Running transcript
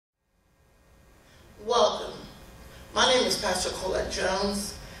My name is Pastor Colette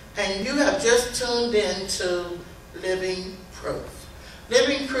Jones, and you have just tuned in to Living Proof.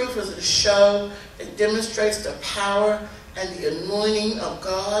 Living Proof is a show that demonstrates the power and the anointing of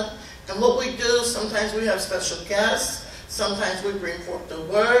God. And what we do, sometimes we have special guests, sometimes we bring forth the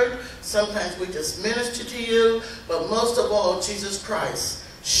word, sometimes we just minister to you, but most of all, Jesus Christ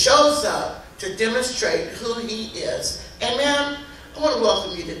shows up to demonstrate who he is. Amen? I want to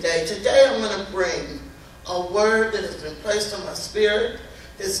welcome you today. Today I'm going to bring a word that has been placed on my spirit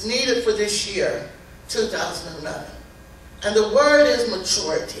that's needed for this year, 2011. And the word is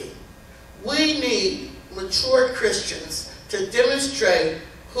maturity. We need mature Christians to demonstrate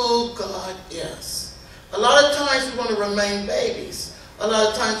who God is. A lot of times we want to remain babies. A lot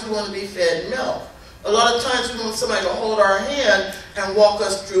of times we want to be fed milk. A lot of times we want somebody to hold our hand and walk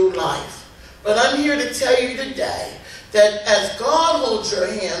us through life. But I'm here to tell you today that as God holds your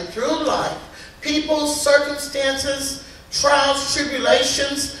hand through life, people's circumstances, trials,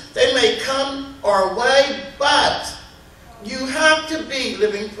 tribulations, they may come our way, but you have to be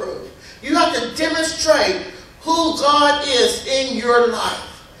living proof. You have to demonstrate who God is in your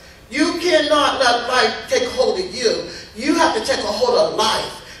life. You cannot let life take hold of you. You have to take a hold of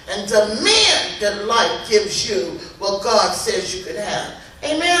life and demand that life gives you what God says you can have.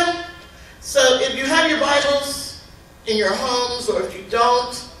 Amen? So if you have your Bibles in your homes, or if you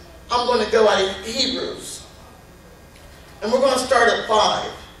don't, I'm going to go out of Hebrews. And we're going to start at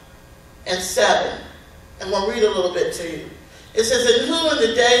 5 and 7. And we'll read a little bit to you. It says, "And who in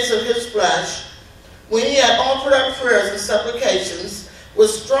the days of his flesh, when he had offered up prayers and supplications,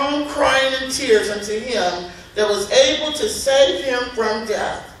 with strong crying and tears unto him that was able to save him from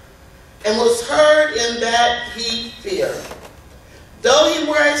death, and was heard in that he feared. Though he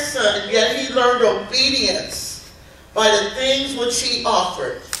were a son, yet he learned obedience by the things which he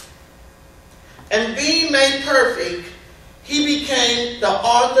offered. And being made perfect, he became the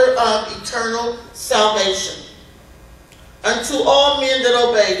author of eternal salvation unto all men that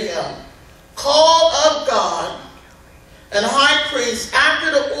obeyed him, called of God, and high priest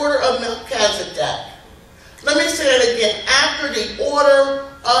after the order of Melchizedek." Let me say it again. After the order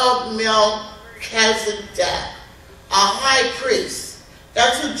of Melchizedek, a high priest.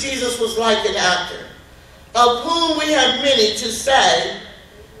 That's who Jesus was likened after. "Of whom we have many to say,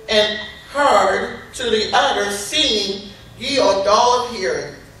 and heard to the others, seeing ye are dull of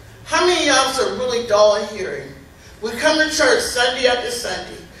hearing." How many of us are really dull of hearing? We come to church Sunday after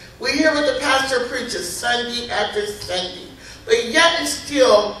Sunday. We hear what the pastor preaches Sunday after Sunday. But yet and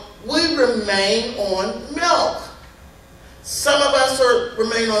still, we remain on milk. Some of us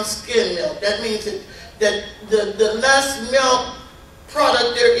remain on skim milk. That means that the less milk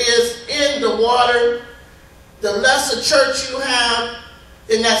product there is in the water, the less a church you have,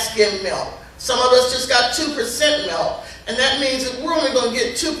 then that's skim milk. Some of us just got 2% milk, and that means that we're only going to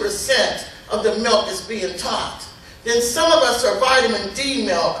get 2% of the milk that's being taught. Then some of us are vitamin D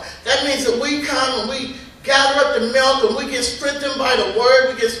milk. That means that we come and we gather up the milk and we get strengthened by the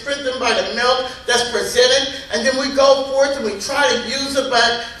word, we get strengthened by the milk that's presented, and then we go forth and we try to use it,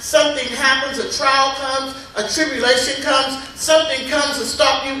 but something happens, a trial comes, a tribulation comes, something comes to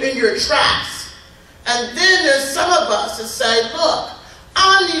stop you in your tracks. And then there's some of us that say, look,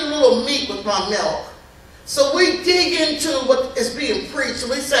 I need a little meat with my milk. So we dig into what is being preached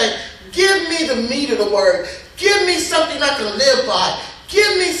and we say, give me the meat of the word. Give me something I can live by.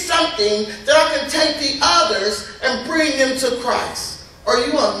 Give me something that I can take the others and bring them to Christ. Are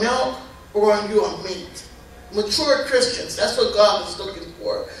you on milk or are you on meat? Mature Christians, that's what God is looking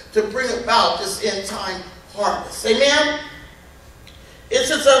for, to bring about this end time harvest. Amen? It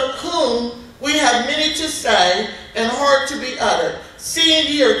says, "Of whom we have many to say and hard to be uttered, seeing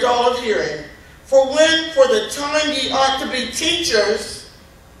ye are dull of hearing. For when for the time ye ought to be teachers,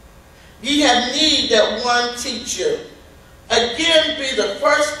 ye have need that one teach you. Again, be the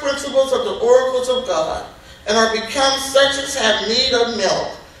first principles of the oracles of God, and are become such as have need of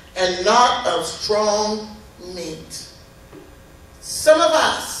milk, and not of strong meat." Some of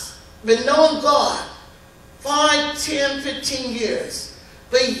us have been knowing God 5, 10, 15 years,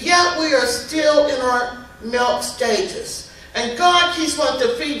 but yet we are still in our milk stages. And God keeps wanting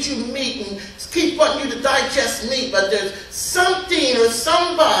to feed you meat and keeps wanting you to digest meat, but there's something or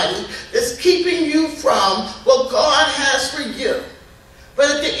somebody that's keeping you from what God has for you.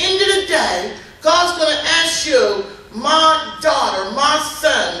 But at the end of the day, God's going to ask you, my daughter, my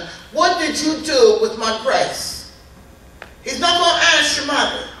son, what did you do with my grace? He's not going to ask your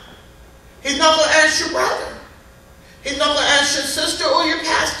mother. He's not going to ask your brother. He's not going to ask your sister or your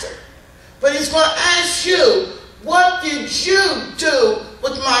pastor. But he's going to ask you, what did you do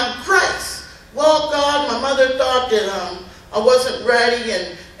with my grace? Well, God, my mother mother thought that I wasn't ready,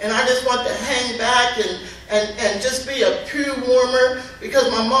 and I just want to hang back and just be a pew warmer because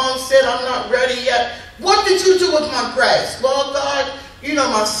my mom said I'm not ready yet. What did you do with my grace? Well, God, you know,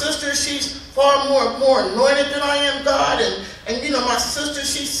 my sister, she's far more anointed than I am, God, and you know, my sister,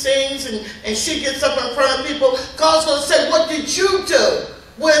 she sings and she gets up in front of people. God's going to say, what did you do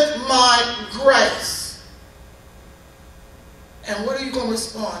with my grace? And what are you going to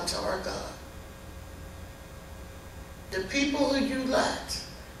respond to our God? The people who you let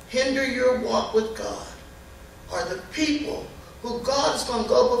hinder your walk with God are the people who God is going to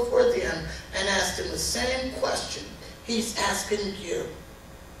go before them and ask them the same question he's asking you.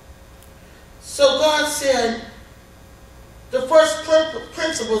 So God said, the first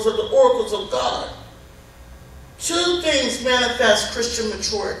principles of the oracles of God. Two things manifest Christian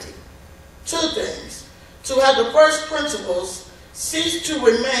maturity. Two things. To have the first principles, cease to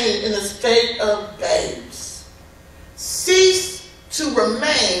remain in a state of babes. Cease to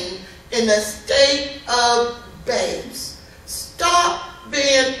remain in a state of babes. Stop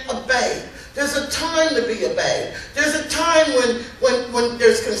being a babe. There's a time to be a babe. There's a time when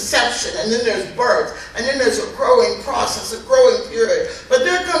there's conception, and then there's birth, and then there's a growing process, a growing period. But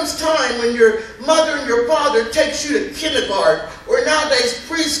there comes time when your mother and your father takes you to kindergarten, or nowadays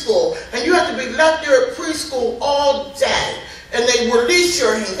preschool, and you have to be left there at preschool all day. And they release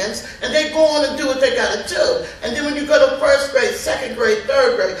your hands, and they go on and do what they got to do. And then when you go to first grade, second grade,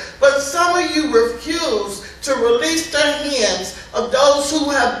 third grade, but some of you refuse to release the hands of those who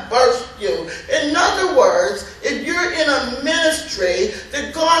have birthed you. In other words, if you're in a ministry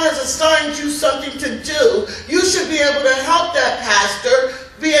that God has assigned you something to do, you should be able to help that pastor,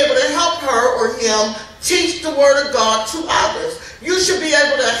 be able to help her or him teach the word of God to others. You should be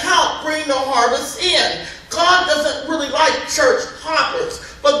able to help bring the harvest in. God doesn't really like church hoppers,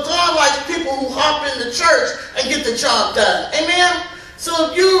 but God likes people who hop in the church and get the job done. Amen?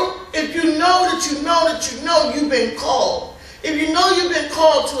 So if you know that you've been called, if you know you've been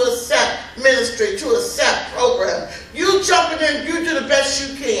called to a set ministry, to a set program, you jump in, you do the best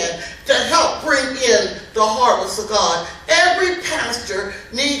you can to help bring in the harvest of God. Every pastor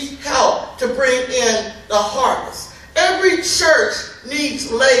needs help to bring in the harvest. Every church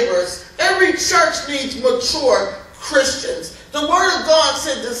needs laborers. Every church needs mature Christians. The Word of God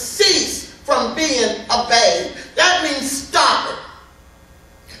said to cease from being a babe. That means stop it.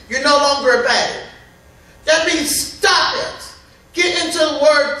 You're no longer a babe. That means stop it. Get into the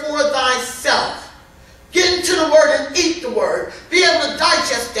Word for thyself. Get into the Word and eat the Word. Be able to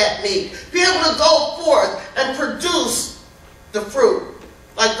digest that meat. Be able to go forth and produce the fruit.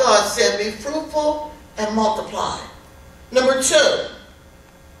 Like God said, be fruitful and multiply. Number 2.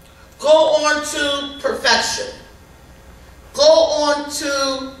 Go on to perfection. Go on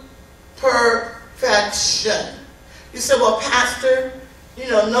to perfection. You say, well, Pastor, you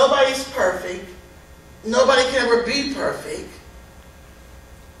know, nobody's perfect. Nobody can ever be perfect.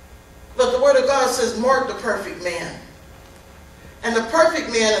 But the Word of God says, mark the perfect man. And the perfect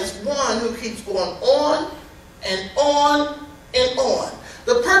man is one who keeps going on and on and on.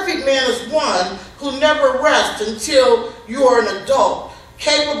 The perfect man is one who never rests until you are an adult,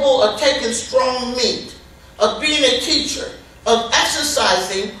 capable of taking strong meat, of being a teacher, of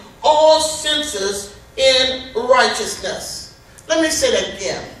exercising all senses in righteousness. Let me say that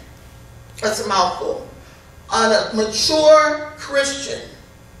again. That's a mouthful. A mature Christian,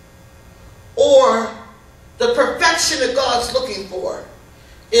 or the perfection that God's looking for,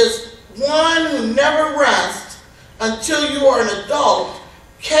 is one who never rests until you are an adult,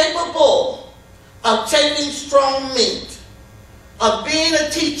 capable of taking strong meat, of being a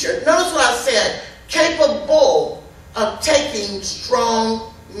teacher. Notice what I said, capable of taking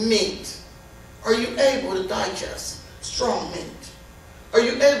strong meat. Are you able to digest strong meat? Are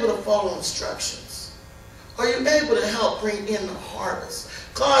you able to follow instructions? Are you able to help bring in the harvest?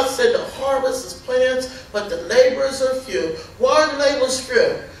 God said the harvest is plenty, but the laborers are few. Why are the laborers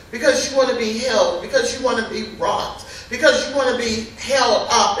few? Because you want to be held, because you want to be rocked, because you want to be held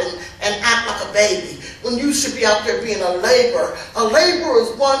up and act like a baby, when you should be out there being a laborer. A laborer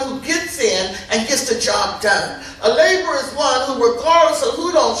is one who gets in and gets the job done. A laborer is one who, regardless of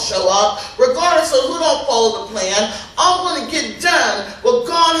who don't show up, regardless of who don't follow the plan, I'm going to get done what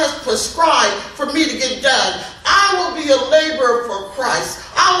God has prescribed for me to get done. I will be a laborer for Christ.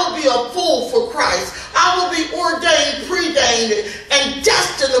 I will be a fool for Christ. I will be ordained, predained, and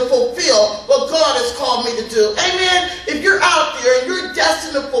destined to fulfill what God has called me to do. Amen? If you're out there and you're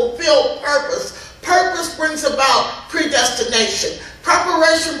destined to fulfill purpose, purpose brings about predestination.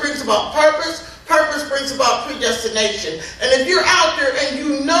 Preparation brings about purpose. Purpose brings about predestination. And if you're out there and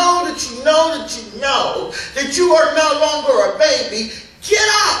you know that you know that you know know that you are no longer a baby, get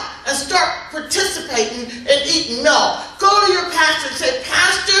up and start participating and eating milk. Go to your pastor and say,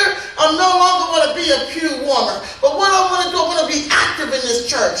 Pastor, I no longer want to be a pew warmer, but what I want to do, I want to be active in this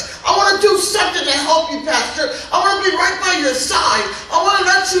church. I want to do something to help you, Pastor. I want to be right by your side. I want to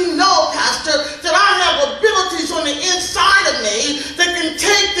let you know, Pastor, that I have abilities on the inside of me that can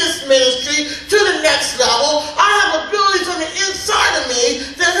take this ministry to the next level. I have abilities on the inside of me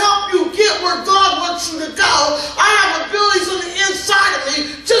that help you get where God wants you to go. I have abilities on the inside of me.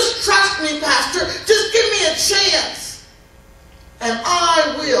 Just trust me, Pastor. Just give me a chance. And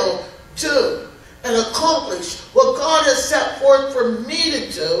I will do and accomplish what God has set forth for me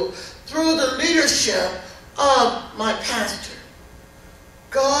to do through the leadership of my pastor.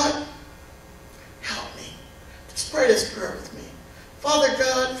 God, help me. Just pray this prayer with me. Father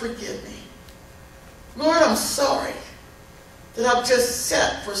God, forgive me. Lord, I'm sorry that I've just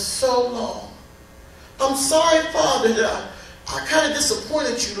sat for so long. I'm sorry, Father, that I kind of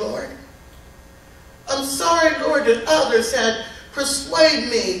disappointed you, Lord. I'm sorry, Lord, that others had persuaded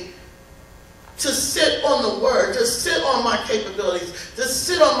me to sit on the word, to sit on my capabilities, to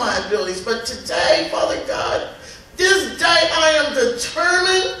sit on my abilities. But today, Father God, this day I am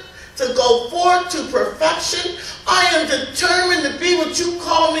determined to go forth to perfection. I am determined to be what you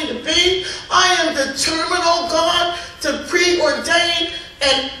call me to be. I am determined, oh God, to preordain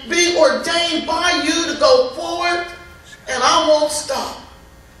and be ordained by you to go forward. And I won't stop.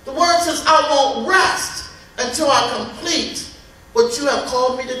 The word says I won't rest until I complete what you have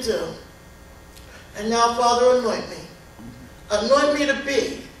called me to do. And now, Father, anoint me. Anoint me to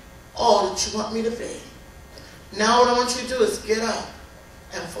be all that you want me to be. Now what I want you to do is get up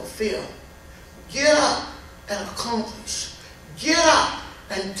and fulfill. Get up and accomplish. Get up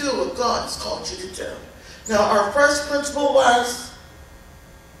and do what God has called you to do. Now, our first principle was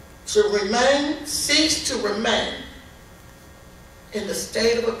to remain, cease to remain in the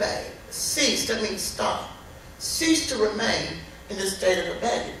state of a babe. Cease, that means stop. Cease to remain in the state of a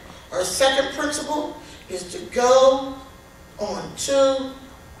babe. Our second principle is to go on to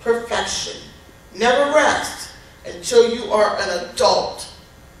perfection. Never rest until you are an adult.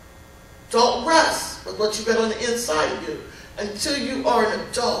 Don't rest with what you got on the inside of you until you are an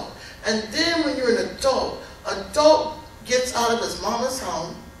adult. And then when you're an adult gets out of his mama's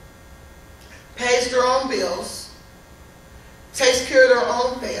home, pays their own bills, takes care of their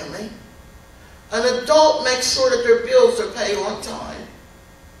own family. An adult makes sure that their bills are paid on time.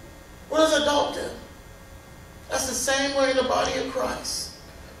 What does an adult do? That's the same way in the body of Christ.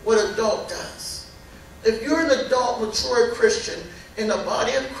 What an adult does. If you're an adult, mature Christian in the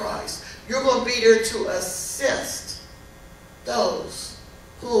body of Christ, you're going to be there to assist those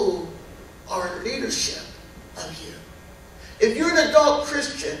who are in leadership of you. If you're an adult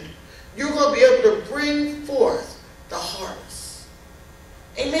Christian, you're going to be able to bring forth the harvest.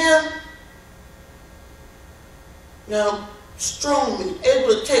 Amen? Now, strongly,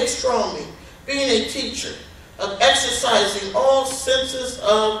 able to take strongly, being a teacher, of exercising all senses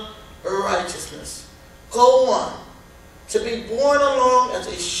of righteousness. Go on to be borne along as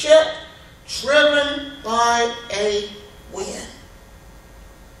a ship driven by a wind.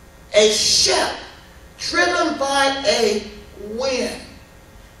 A ship driven by a wind.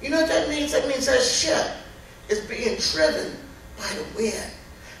 You know what that means? That means that ship is being driven by the wind.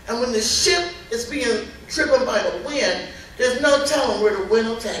 And when the ship is being driven by the wind, there's no telling where the wind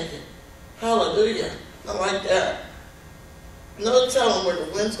will take it. Hallelujah. I like that. No telling where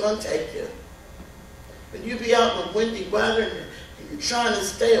the wind's going to take you. When you be out in the windy weather and you're trying to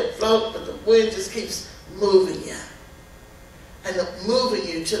stay afloat, but the wind just keeps moving you. And moving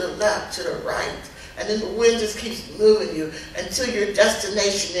you to the left, to the right. And then the wind just keeps moving you until your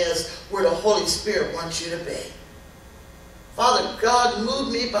destination is where the Holy Spirit wants you to be. Father God,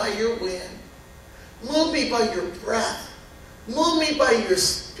 move me by your wind. Move me by your breath. Move me by your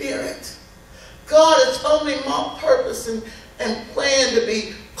spirit. God, it's only my purpose and plan to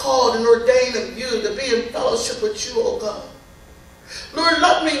be called and ordained of you, to be in fellowship with you, oh God. Lord,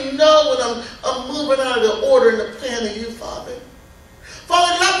 let me know when I'm moving out of the order and the plan of you, Father.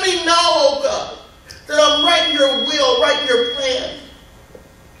 Father, let me know, oh God, that I'm right in your will, right in your plan.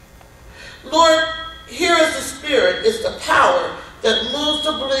 Lord, here is the Spirit, is the power that moves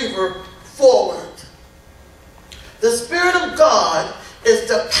the believer forward. The Spirit of God is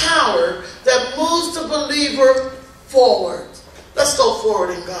the power that moves the believer forward. Let's go forward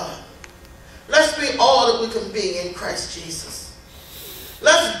in God. Let's be all that we can be in Christ Jesus.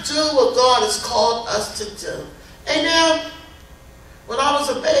 Let's do what God has called us to do. Amen. When I was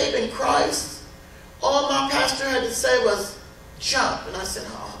a babe in Christ, all my pastor had to say was, jump. And I said,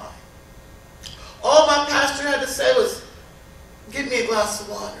 how high? All say was, "Give me a glass of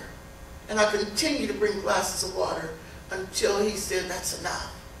water." And I continued to bring glasses of water until he said, "That's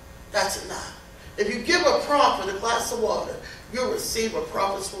enough. That's enough." If you give a prophet a glass of water, you'll receive a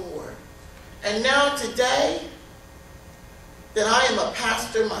prophet's reward. And now today, that I am a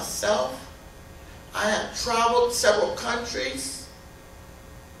pastor myself, I have traveled several countries.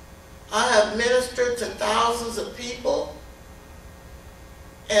 I have ministered to thousands of people.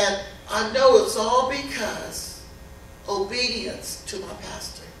 And I know it's all because obedience to my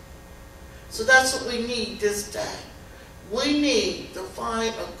pastor. So that's what we need this day. We need to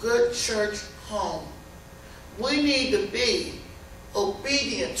find a good church home. We need to be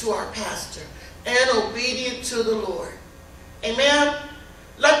obedient to our pastor and obedient to the Lord. Amen?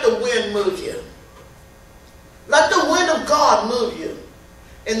 Let the wind move you. Let the wind of God move you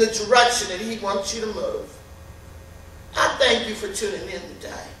in the direction that he wants you to move. I thank you for tuning in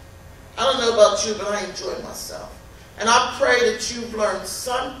today. I don't know about you, but I enjoyed myself. And I pray that you've learned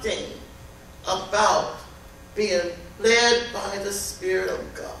something about being led by the Spirit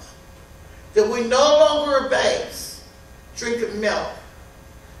of God. That we no longer are babes drinking milk,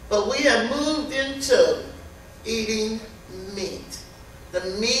 but we have moved into eating meat. The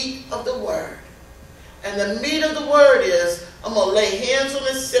meat of the Word. And the meat of the Word is, I'm going to lay hands on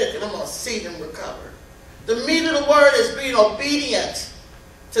the sick and I'm going to see them recover. The meat of the Word is being obedient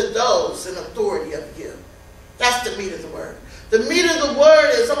to those in authority of you. That's the meat of the Word. The meat of the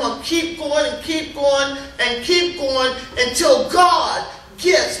Word is, I'm going to keep going and keep going and keep going until God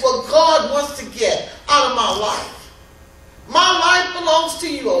gets what God wants to get out of my life. My life belongs to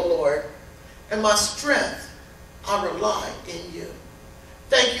you, O Lord, and my strength, I rely in you.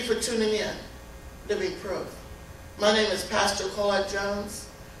 Thank you for tuning in. Living Proof. My name is Pastor Colette Jones,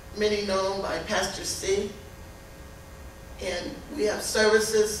 many known by Pastor C. And we have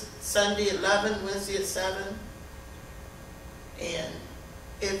services Sunday at 11, Wednesday at 7. And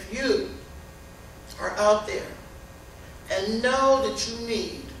if you are out there and know that you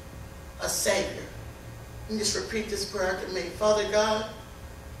need a Savior, you just repeat this prayer to me. Father God,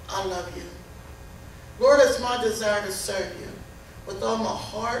 I love you. Lord, it's my desire to serve you with all my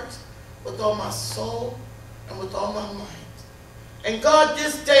heart, with all my soul, and with all my mind. And God,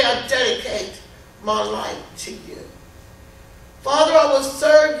 this day I dedicate my life to you. Father, I will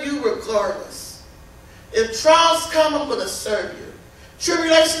serve you regardless. If trials come, I'm going to serve you.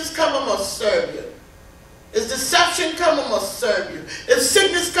 Tribulations come, I'm going to serve you. If deception come, I'm going to serve you. If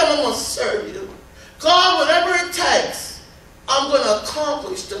sickness come, I'm going to serve you. God, whatever it takes, I'm going to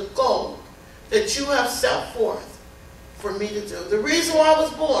accomplish the goal that you have set forth for me to do. The reason why I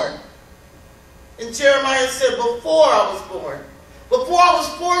was born, and Jeremiah said, before I was born, before I was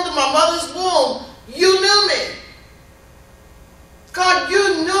formed in my mother's womb, you knew me. God,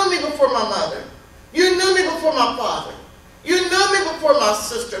 you knew me before my mother. You knew me before my father. You knew me before my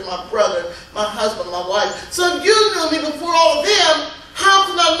sister, my brother, my husband, my wife. So if you knew me before all of them, how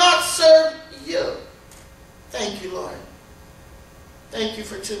can I not serve you? Thank you, Lord. Thank you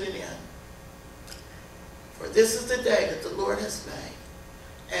for tuning in. For this is the day that the Lord has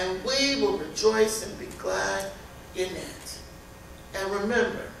made, and we will rejoice and be glad in it. And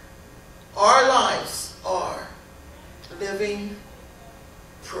remember, our lives are living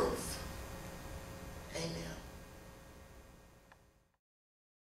proof.